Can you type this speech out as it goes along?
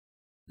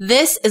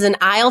This is an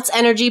IELTS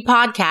Energy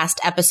Podcast,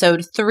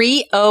 episode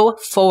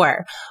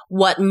 304.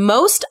 What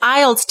most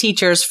IELTS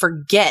teachers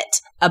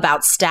forget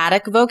about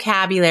static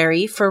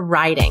vocabulary for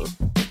writing.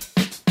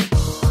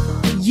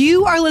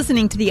 You are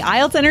listening to the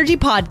IELTS Energy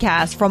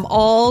Podcast from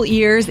All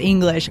Ears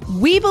English.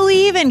 We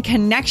believe in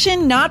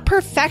connection, not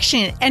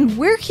perfection, and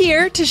we're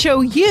here to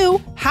show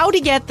you how to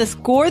get the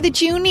score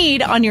that you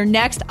need on your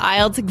next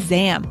IELTS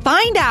exam.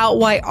 Find out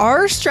why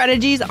our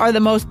strategies are the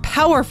most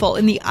powerful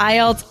in the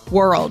IELTS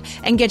world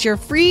and get your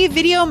free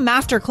video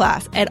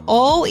masterclass at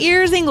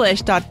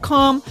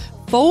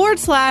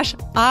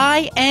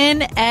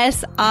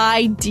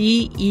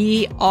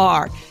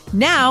allearsenglish.com/INSIDER.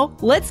 Now,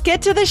 let's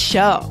get to the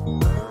show.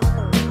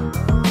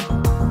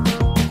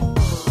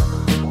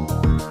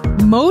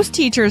 Most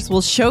teachers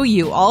will show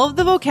you all of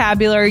the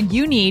vocabulary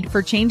you need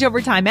for change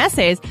over time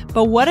essays,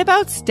 but what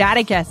about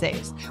static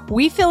essays?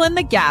 We fill in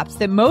the gaps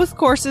that most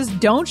courses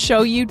don't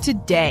show you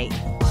today.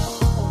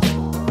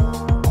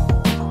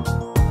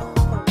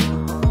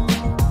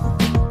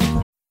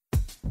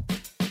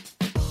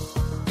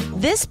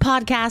 This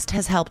podcast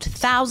has helped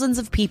thousands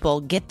of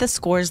people get the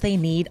scores they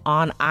need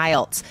on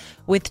IELTS.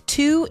 With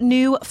 2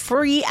 new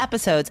free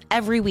episodes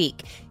every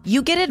week,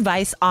 you get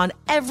advice on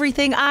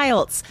everything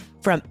IELTS,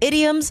 from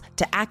idioms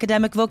to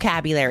academic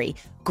vocabulary,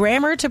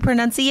 grammar to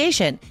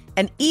pronunciation,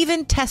 and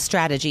even test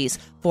strategies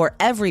for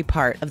every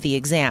part of the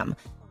exam.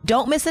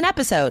 Don't miss an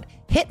episode.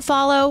 Hit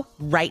follow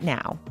right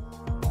now.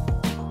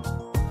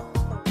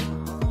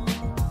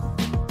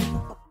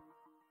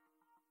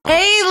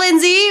 Hey,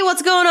 Lindsay,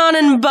 what's going on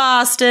in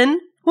Boston?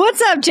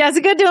 What's up,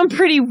 Jessica? Doing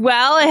pretty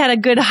well. I had a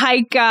good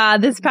hike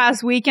this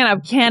past weekend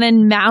up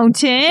Cannon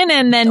Mountain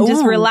and then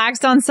just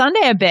relaxed on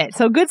Sunday a bit.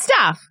 So good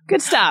stuff.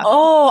 Good stuff.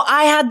 Oh,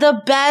 I had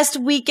the best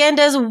weekend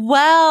as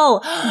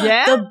well.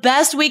 Yeah? The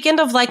best weekend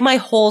of like my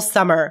whole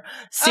summer.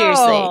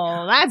 Seriously.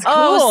 Oh, that's cool.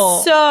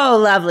 Oh, so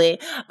lovely.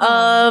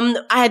 I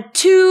had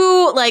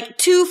two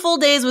full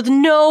days with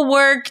no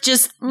work,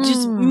 just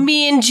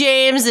me and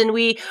James, and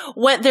we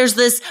went, there's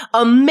this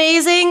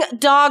amazing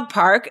dog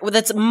park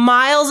that's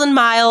miles and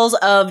miles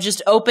of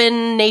just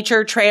open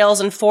nature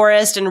trails and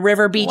forest and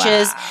river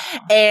beaches. Wow.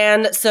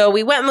 And so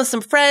we went with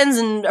some friends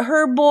and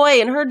her boy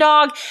and her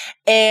dog,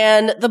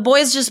 and the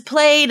boys just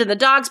played and the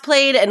dogs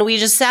played, and we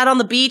just sat on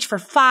the beach for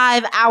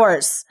 5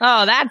 hours.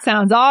 Oh, that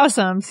sounds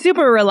awesome.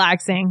 Super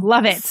relaxing.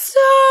 Love it. So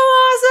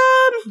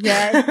awesome.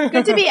 Yeah.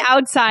 Good to be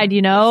outside,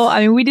 you know?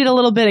 I mean, we did a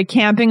little bit of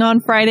camping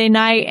on Friday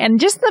night, and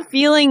just the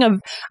feeling of,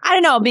 I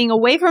don't know, being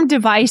away from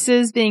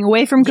devices, being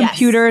away from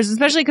computers,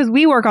 especially because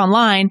we work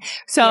online.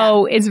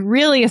 So it's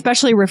really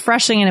especially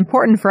refreshing and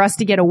important for us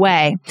to get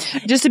away.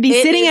 Just to be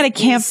sitting at a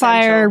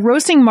campfire,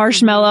 roasting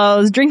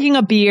marshmallows, drinking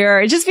a beer.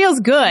 It just feels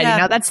good. You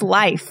know, that's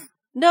life.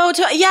 No,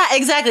 yeah,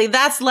 exactly.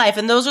 That's life.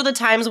 And those are the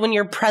times when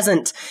you're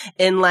present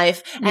in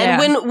life.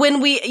 And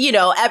when we, you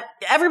know,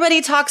 everybody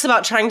talks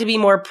about trying to be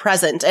more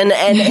present, and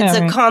it's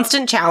a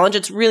constant challenge.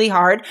 It's really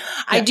hard.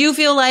 Yeah. I do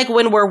feel like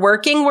when we're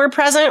working, we're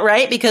present,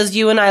 right? Because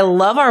you and I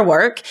love our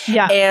work.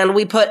 Yeah. And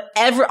we put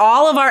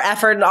all of our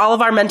effort and all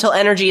of our mental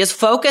energy is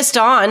focused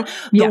on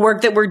the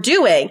work that we're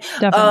doing.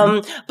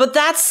 Definitely. But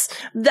that's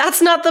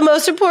not the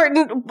most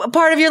important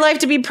part of your life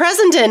to be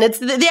present in. It's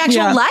the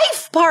actual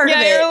life part of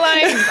it. Your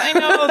life. I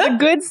know.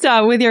 The good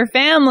stuff with your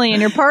family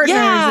and your partners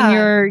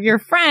and your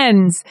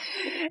friends.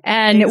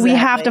 And we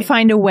have to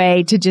find a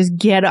way to just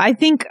I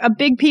think a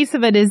big piece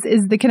of it is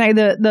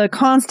the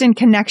constant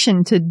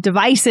connection to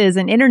devices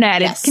and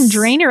internet. It can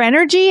drain your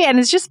energy, and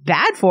it's just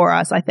bad for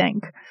us, I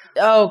think.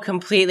 Oh,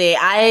 completely.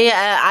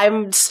 I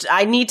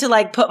need to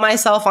like put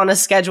myself on a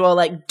schedule.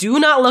 Like, do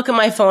not look at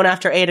my phone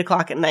after 8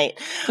 o'clock at night,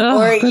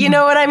 you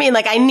know what I mean?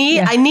 Like, I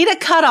need a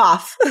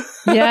cutoff.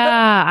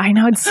 Yeah, I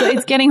know.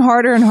 It's getting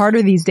harder and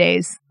harder these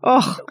days.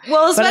 Oh,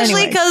 well,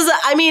 especially because,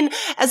 I mean,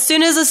 as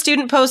soon as a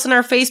student posts in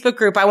our Facebook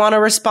group, I want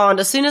to respond.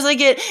 As soon as I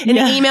get an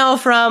email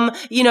from,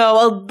 you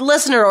know, a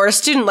listener or a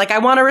student, like I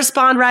want to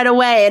respond right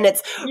away. And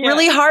it's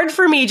really hard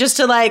for me just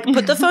to like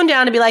put the phone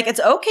down and be like, it's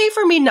okay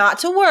for me not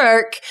to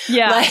work.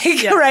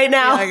 Right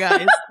now. Yeah,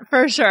 guys.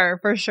 For sure.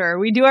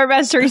 We do our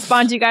best to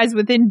respond to you guys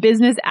within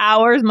business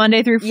hours,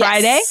 Monday through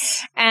Friday.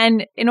 Yes.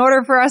 And in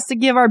order for us to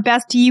give our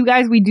best to you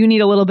guys, we do need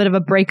a little bit of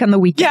a break on the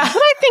weekend. Yeah.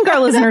 But I think our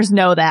listeners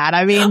know that.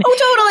 I mean,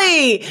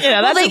 totally.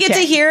 Yeah, well, they get to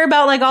hear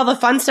about like all the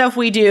fun stuff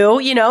we do.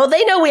 You know,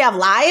 they know we have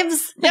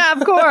lives. Yeah,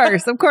 of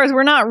course.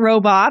 We're not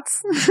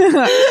robots.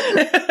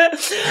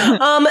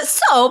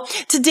 So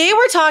today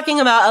we're talking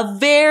about a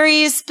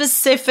very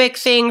specific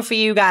thing for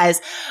you guys.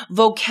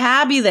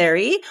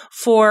 Vocabulary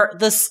for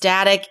the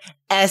static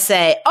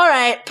essay. All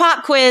right,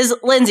 pop quiz.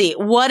 Lindsay,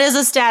 what is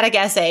a static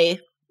essay?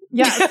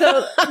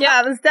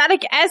 The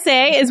static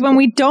essay is when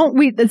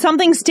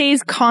something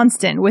stays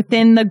constant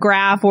within the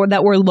graph or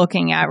that we're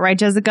looking at, right,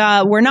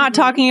 Jessica? We're not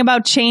talking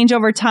about change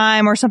over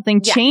time or something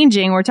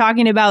changing. We're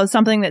talking about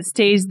something that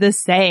stays the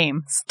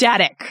same.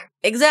 Static.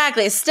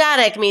 Exactly.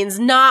 Static means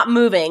not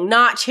moving,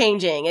 not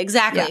changing.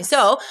 Exactly. Yes.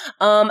 So,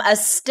 a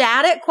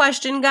static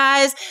question,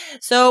 guys.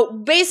 So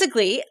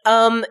basically,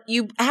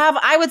 you have,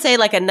 I would say,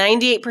 like a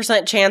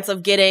 98% chance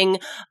of getting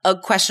a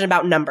question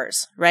about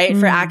numbers, right?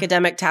 For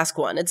academic task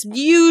 1. It's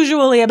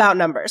usually about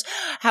numbers.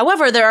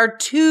 However, there are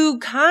 2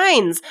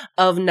 kinds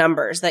of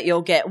numbers that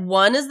you'll get.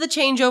 One is the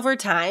change over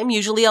time,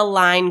 usually a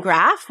line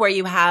graph where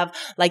you have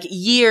like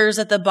years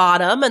at the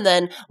bottom and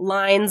then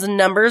lines and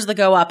numbers that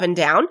go up and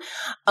down.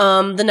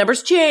 The numbers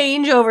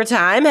change over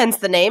time, hence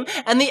the name.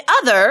 And the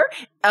other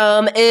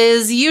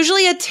is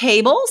usually a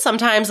table,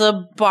 sometimes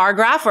a bar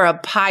graph or a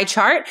pie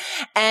chart.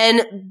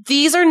 And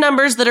these are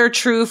numbers that are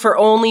true for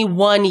only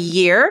 1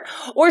 year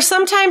or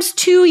sometimes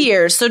 2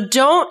 years. So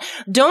don't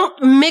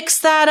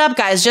mix that up,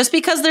 guys. Just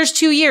because there's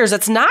 2 years,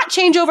 it's not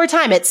change over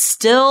time. It's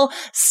still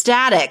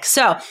static.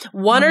 So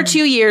 1 or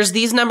 2 years,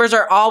 these numbers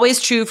are always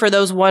true for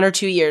those 1 or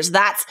 2 years.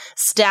 That's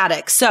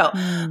static. So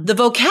the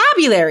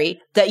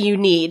vocabulary that you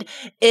need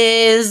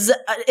is,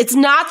 it's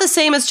not the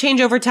same as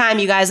change over time,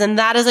 you guys. And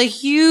that is a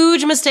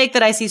huge mistake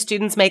that I see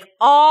students make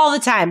all the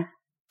time.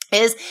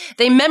 Is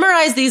they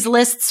memorize these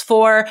lists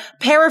for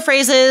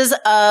paraphrases,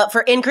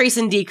 for increase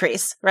and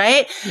decrease,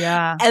 right?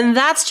 Yeah. And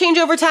that's change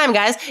over time,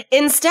 guys.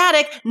 In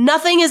static,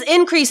 nothing is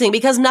increasing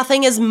because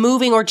nothing is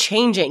moving or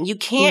changing. You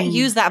can't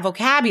use that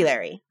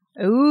vocabulary.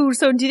 Ooh,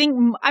 so do you think,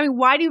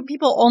 why do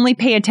people only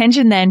pay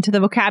attention then to the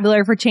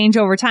vocabulary for change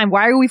over time?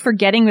 Why are we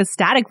forgetting the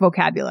static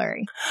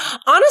vocabulary?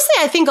 Honestly,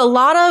 I think a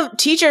lot of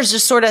teachers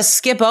just sort of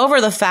skip over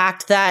the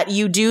fact that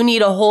you do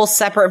need a whole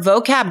separate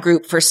vocab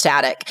group for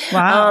static.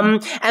 Wow.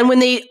 And when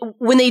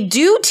they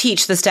do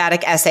teach the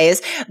static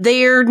essays,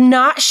 they're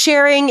not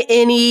sharing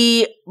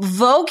any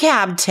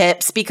vocab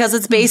tips because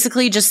it's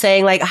basically just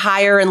saying like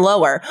higher and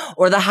lower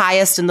or the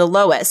highest and the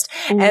lowest.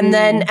 Ooh. And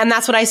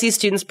that's what I see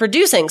students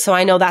producing. So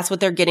I know that's what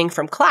they're getting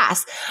from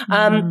class.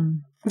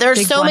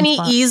 There's so many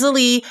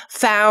easily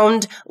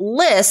found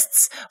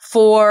lists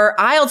for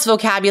IELTS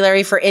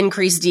vocabulary for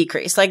increase,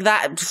 decrease, like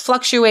that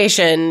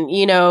fluctuation,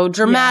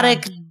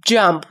 dramatic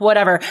jump,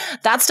 whatever.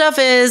 That stuff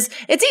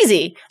it's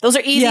easy. Those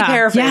are easy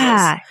paraphrases.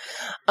 Yeah.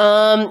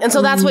 And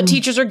so that's what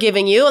teachers are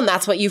giving you, and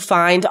that's what you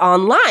find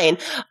online.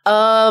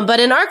 But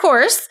in our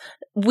course,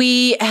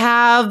 we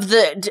have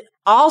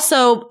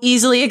also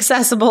easily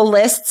accessible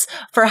lists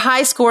for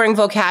high scoring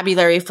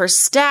vocabulary for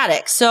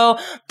static. So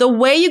the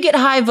way you get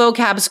high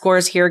vocab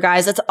scores here,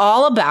 guys, it's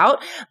all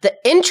about the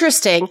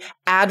interesting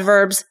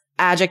adverbs,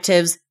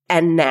 adjectives,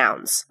 and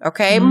nouns.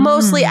 Okay.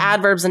 Mostly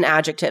adverbs and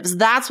adjectives.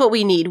 That's what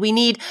we need. We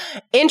need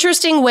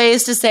interesting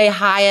ways to say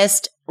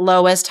highest,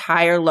 lowest,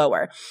 higher,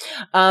 lower.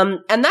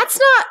 And that's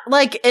not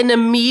like an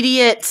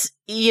immediate,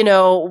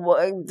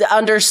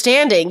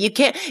 understanding. You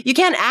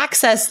can't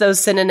access those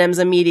synonyms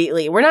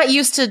immediately. We're not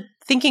used to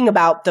thinking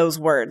about those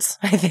words,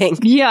 I think.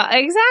 Yeah,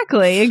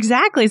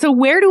 exactly. So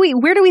where do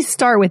we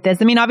start with this?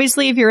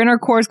 Obviously, if you're in our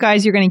course,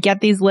 guys, you're going to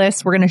get these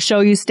lists. We're going to show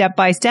you step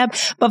by step.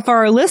 But for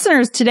our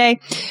listeners today,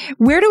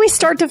 where do we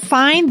start to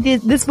find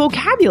this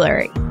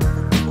vocabulary?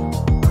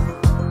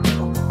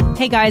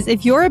 Hey guys,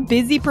 if you're a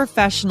busy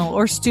professional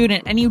or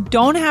student and you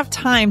don't have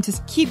time to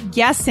keep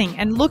guessing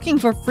and looking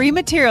for free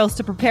materials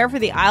to prepare for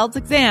the IELTS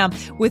exam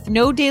with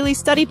no daily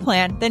study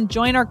plan, then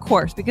join our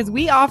course because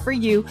we offer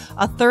you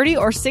a 30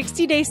 or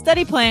 60-day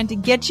study plan to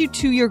get you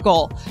to your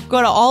goal.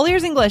 Go to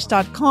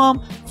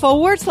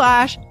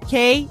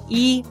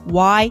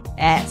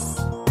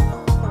allearsenglish.com/KEYS.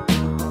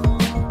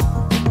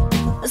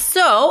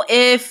 So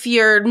if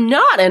you're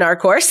not in our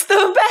course,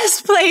 the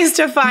best place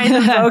to find the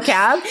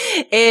vocab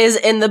is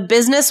in the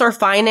business or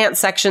finance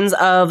sections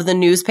of the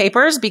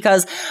newspapers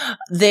because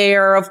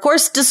they're, of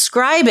course,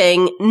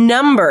 describing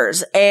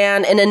numbers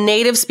and in a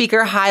native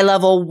speaker high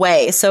level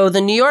way. So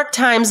the New York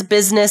Times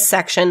business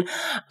section,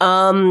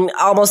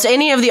 almost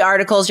any of the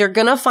articles, you're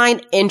going to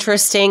find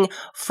interesting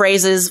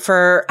phrases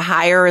for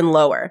higher and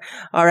lower.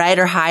 All right.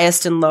 Or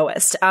highest and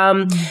lowest.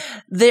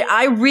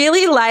 I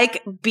really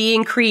like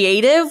being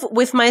creative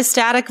with my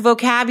static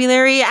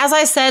vocabulary. As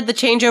I said, the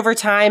change over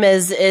time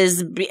is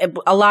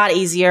a lot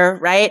easier,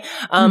 right?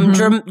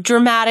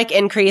 Dramatic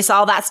increase,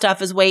 all that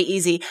stuff is way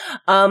easy.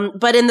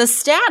 But in the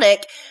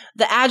static,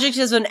 the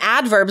adjectives and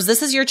adverbs,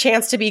 this is your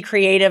chance to be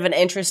creative and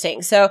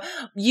interesting. So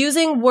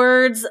using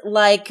words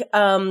like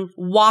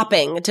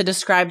whopping to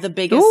describe the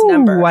biggest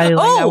number. I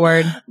like that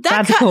word.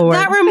 That's a cool word.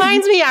 That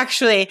reminds me,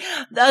 actually.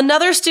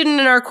 Another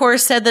student in our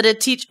course said that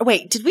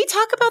wait, did we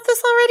talk about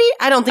this already?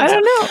 I don't think so. I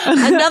don't know.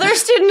 Another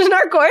student in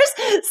our course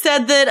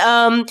said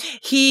that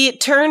he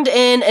turned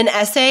in an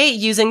essay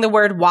using the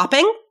word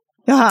whopping.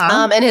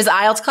 In his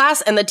IELTS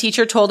class, and the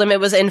teacher told him it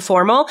was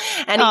informal,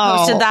 and he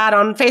posted that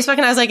on Facebook,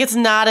 and I was like, it's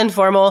not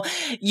informal.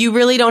 You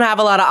really don't have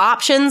a lot of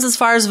options as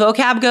far as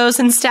vocab goes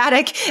in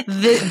static.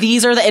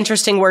 These are the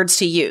interesting words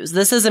to use.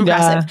 This is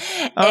impressive.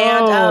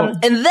 Yeah.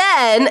 And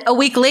then a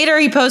week later,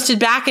 he posted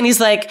back, and he's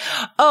like,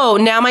 oh,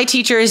 now my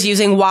teacher is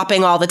using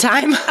whopping all the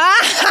time.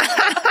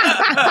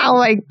 Oh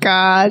my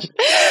gosh.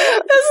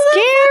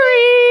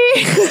 Scary.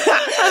 I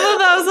thought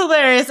that was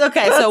hilarious.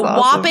 Okay, That's so awesome.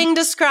 whopping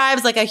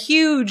describes like a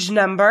huge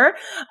number.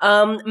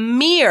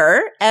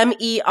 Mere,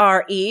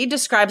 M-E-R-E,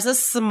 describes a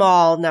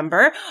small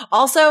number.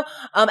 Also,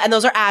 and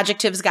those are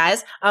adjectives,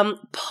 guys.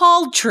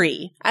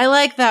 Paltry. I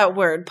like that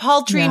word.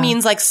 Paltry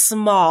means like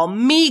small.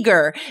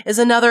 Meager is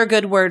another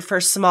good word for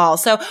small.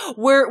 So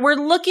we're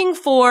looking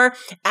for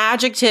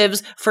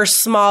adjectives for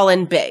small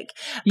and big.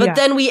 But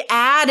then we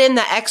add in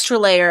the extra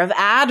layer of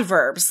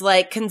adverbs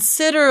like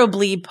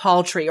considerably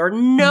paltry or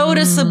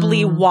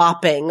noticeably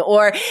whopping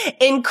or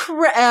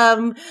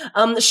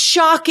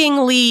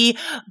shockingly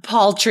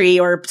paltry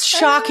or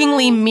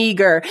shockingly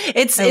meager.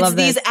 It's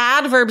these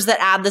adverbs that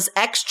add this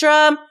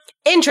extra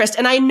interest.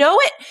 And I know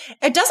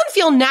it doesn't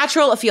feel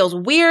natural. It feels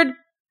weird.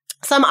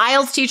 Some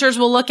IELTS teachers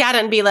will look at it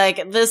and be like,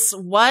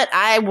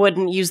 I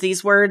wouldn't use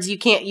these words. You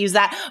can't use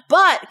that.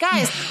 But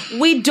guys,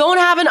 we don't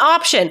have an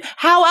option.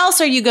 How else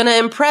are you going to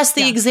impress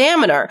the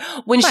examiner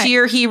when she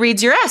or he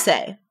reads your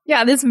essay?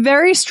 Yeah, this is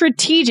very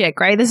strategic,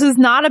 right? This is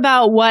not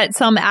about what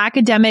some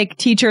academic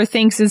teacher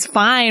thinks is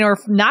fine or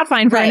not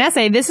fine for an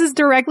essay. This is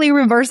directly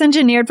reverse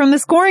engineered from the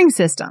scoring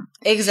system.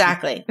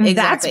 Exactly.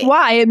 That's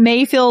why it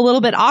may feel a little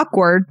bit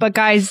awkward, but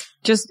guys,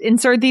 just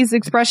insert these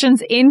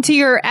expressions into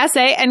your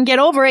essay and get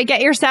over it,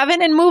 get your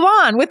 7 and move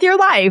on with your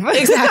life.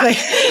 Exactly.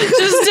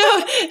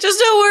 just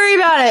don't worry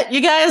about it. You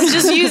guys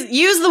just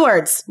use the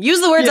words. Use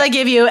the words I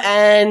give you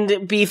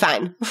and be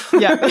fine.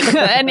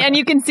 And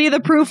you can see the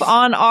proof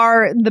on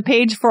the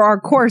page for our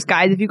course,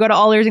 guys. If you go to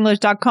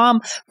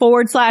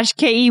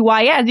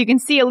allearsenglish.com/KEYS, you can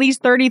see at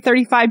least 30,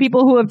 35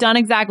 people who have done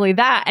exactly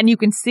that. And you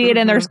can see it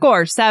in their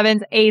scores,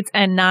 7s, 8s,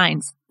 and 9s.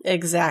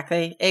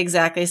 Exactly.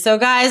 So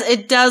guys,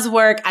 it does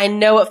work. I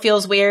know it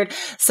feels weird.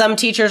 Some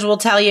teachers will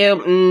tell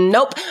you,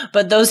 nope,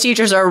 but those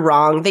teachers are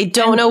wrong. They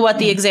don't know what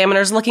the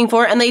examiner's looking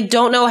for and they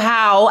don't know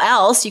how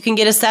else you can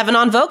get a 7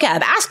 on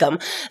vocab. Ask them.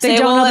 Say,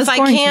 well, if I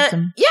can't.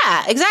 System.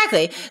 Yeah,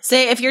 exactly.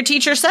 Say if your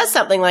teacher says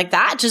something like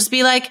that, just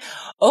be like,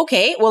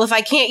 okay, well, if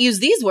I can't use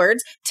these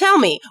words, tell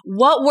me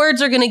what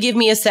words are going to give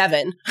me a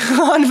 7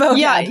 on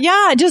vocab.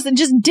 Yeah. Just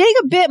dig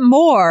a bit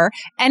more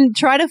and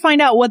try to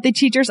find out what the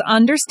teacher's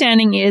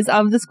understanding is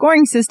of the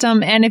scoring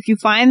system. And if you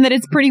find that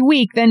it's pretty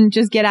weak, then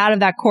just get out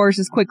of that course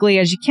as quickly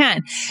as you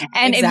can.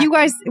 And if you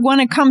guys want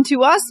to come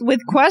to us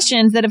with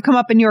questions that have come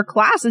up in your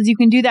classes, you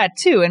can do that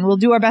too. And we'll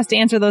do our best to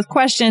answer those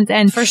questions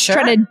and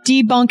try to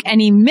debunk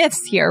any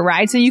myths here,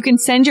 right? So you can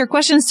send your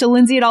questions to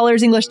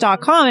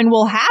Lindsay@allearsenglish.com and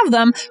we'll have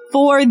them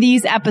for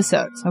these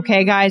episodes.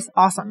 Okay, guys?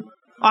 Awesome.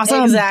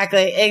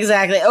 Exactly.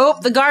 Oh,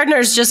 the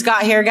gardeners just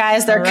got here,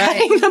 guys. They're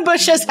cutting the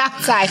bushes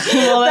outside.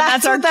 Well,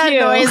 that's our what cue.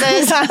 That noise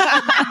is.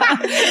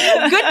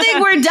 Good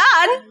thing we're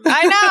done.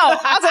 I know.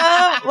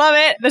 Awesome. Love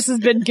it. This has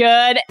been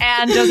good.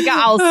 And Jessica,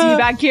 I'll see you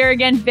back here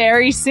again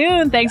very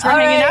soon. Thanks for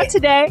hanging out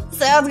today.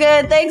 Sounds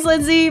good. Thanks,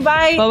 Lindsay.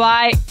 Bye.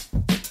 Bye-bye.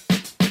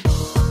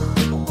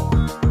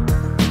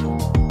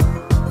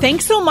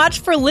 Thanks so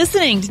much for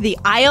listening to the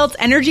IELTS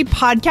Energy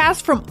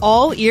Podcast from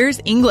All Ears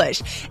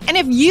English. And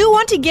if you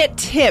want to get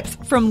tips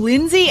from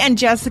Lindsay and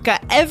Jessica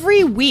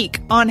every week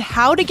on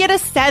how to get a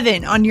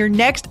 7 on your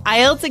next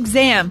IELTS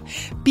exam,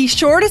 be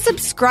sure to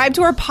subscribe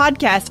to our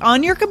podcast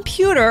on your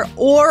computer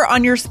or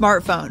on your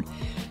smartphone.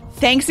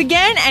 Thanks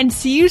again and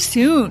see you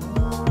soon.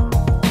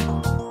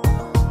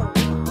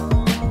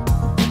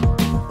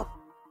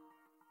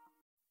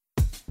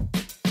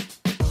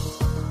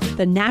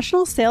 The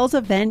national sales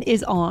event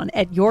is on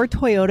at your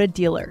Toyota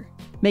dealer,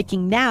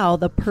 making now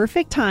the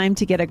perfect time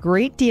to get a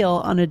great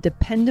deal on a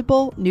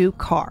dependable new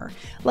car,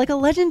 like a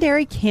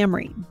legendary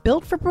Camry,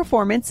 built for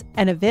performance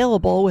and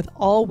available with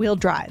all-wheel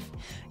drive.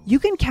 You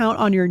can count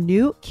on your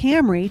new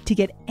Camry to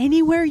get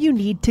anywhere you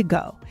need to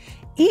go.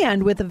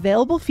 And with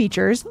available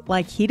features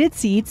like heated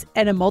seats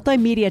and a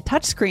multimedia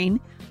touchscreen,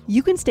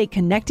 you can stay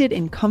connected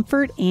in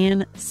comfort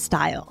and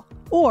style.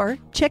 Or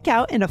check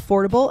out an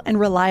affordable and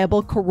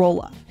reliable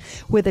Corolla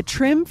with a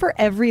trim for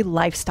every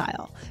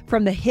lifestyle.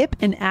 From the hip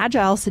and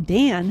agile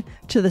sedan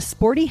to the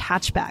sporty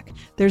hatchback,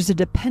 there's a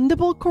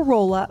dependable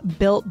Corolla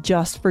built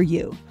just for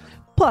you.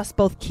 Plus,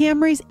 both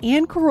Camrys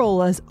and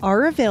Corollas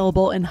are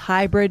available in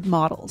hybrid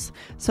models.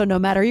 So no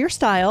matter your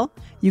style,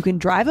 you can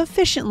drive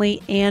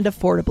efficiently and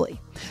affordably.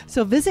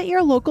 So visit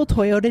your local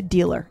Toyota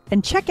dealer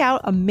and check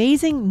out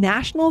amazing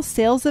national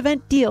sales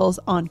event deals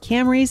on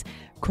Camrys,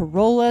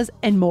 Corollas,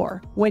 and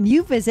more when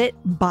you visit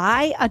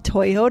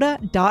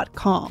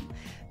buyatoyota.com.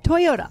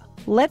 Toyota,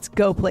 let's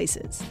go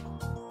places.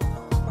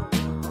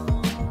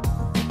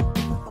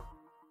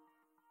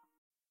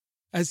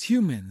 As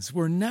humans,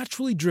 we're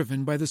naturally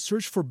driven by the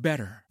search for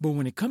better. But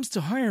when it comes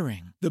to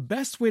hiring, the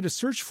best way to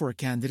search for a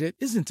candidate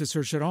isn't to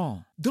search at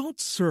all. Don't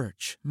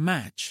search,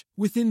 match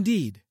with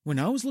Indeed. When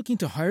I was looking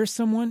to hire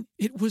someone,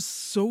 it was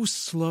so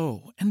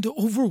slow and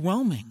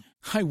overwhelming.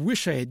 I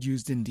wish I had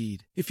used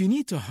Indeed. If you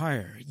need to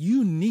hire,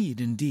 you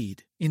need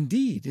Indeed.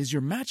 Indeed is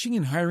your matching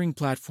and hiring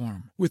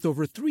platform with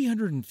over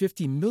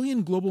 350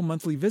 million global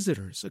monthly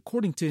visitors,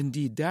 according to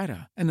Indeed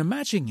data, and a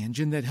matching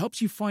engine that helps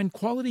you find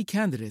quality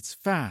candidates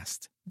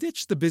fast.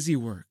 Ditch the busy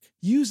work.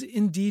 Use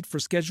Indeed for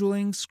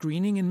scheduling,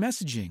 screening, and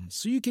messaging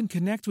so you can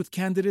connect with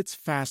candidates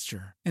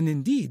faster. And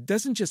Indeed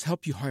doesn't just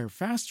help you hire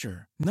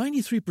faster.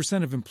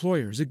 93% of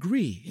employers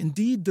agree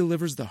Indeed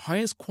delivers the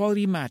highest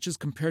quality matches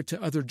compared to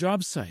other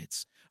job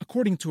sites,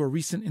 according to a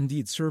recent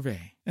Indeed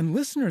survey. And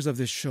listeners of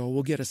this show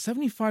will get a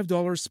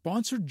 $75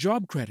 sponsored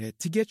job credit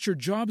to get your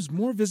jobs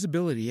more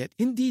visibility at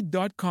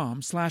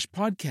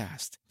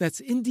Indeed.com/podcast. That's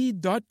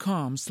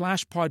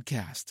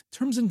Indeed.com/podcast.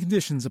 Terms and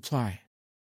conditions apply.